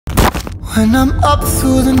When I'm up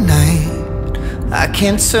through the night, I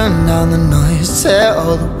can't turn down the noise, tear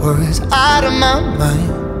all the worries out of my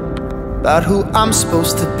mind about who I'm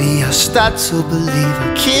supposed to be. I start to believe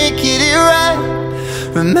I can't get it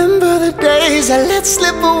right. Remember the days I let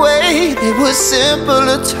slip away, they were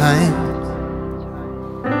simpler times.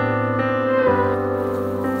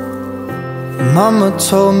 Mama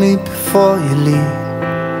told me before you leave,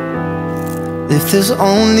 if there's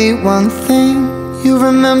only one thing you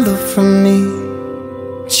remember from me,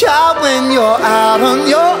 child, when you're out on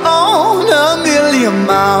your own, a million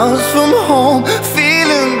miles from home,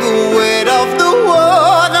 feeling the weight of the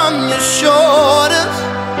world on your shoulders,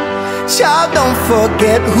 child, don't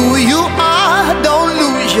forget who you are, don't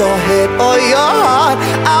lose your head or your heart.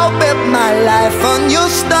 I'll bet my life on your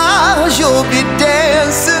stars, you'll be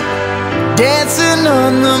dancing, dancing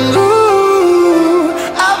on the moon.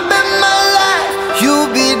 I'll bet my life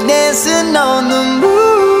you'll be dancing on the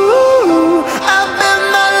moon. I'll bet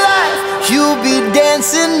my life you'll be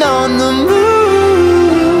dancing on the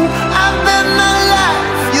moon. I'll bet my life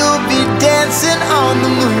you'll be dancing on the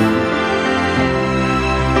moon.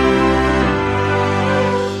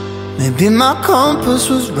 Maybe my compass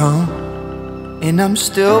was wrong, and I'm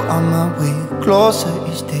still on my way closer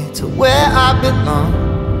each day to where I belong.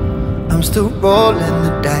 I'm still rolling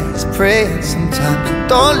the dice, praying sometimes it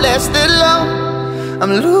don't last that long.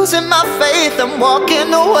 I'm losing my faith, I'm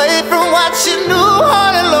walking away from what you knew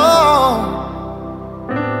all along.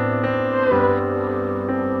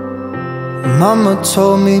 Mama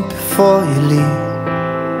told me before you leave,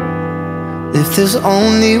 if there's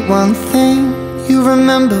only one thing you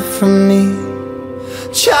remember from me,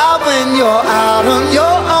 child, when you're out on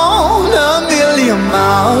your own, a million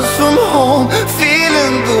miles from home,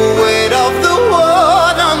 feeling the weight of the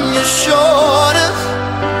world on your shoulders,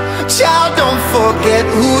 child, don't forget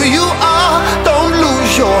who you are, don't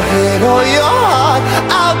lose your head or your heart.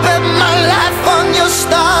 I'll bet my life on your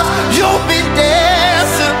stars, you'll be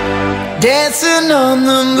dancing, dancing on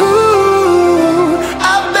the moon.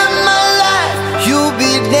 I'll bet my life you'll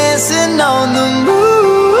be dancing on the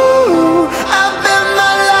moon. I'll bet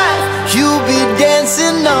my life you'll be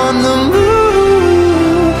dancing on the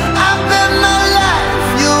moon. I bet my life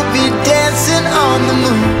you'll be dancing on the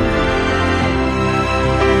moon.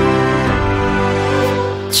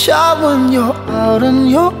 Child, when you're out on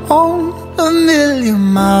your own, a million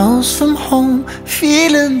miles from home,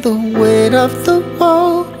 feeling the weight of the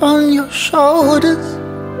world on your shoulders,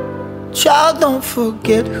 child, don't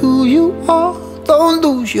forget who you are, don't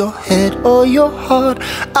lose your head or your heart.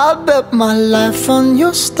 I bet my life on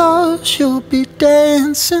your stars, you'll be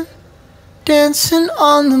dancing, dancing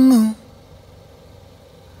on the moon.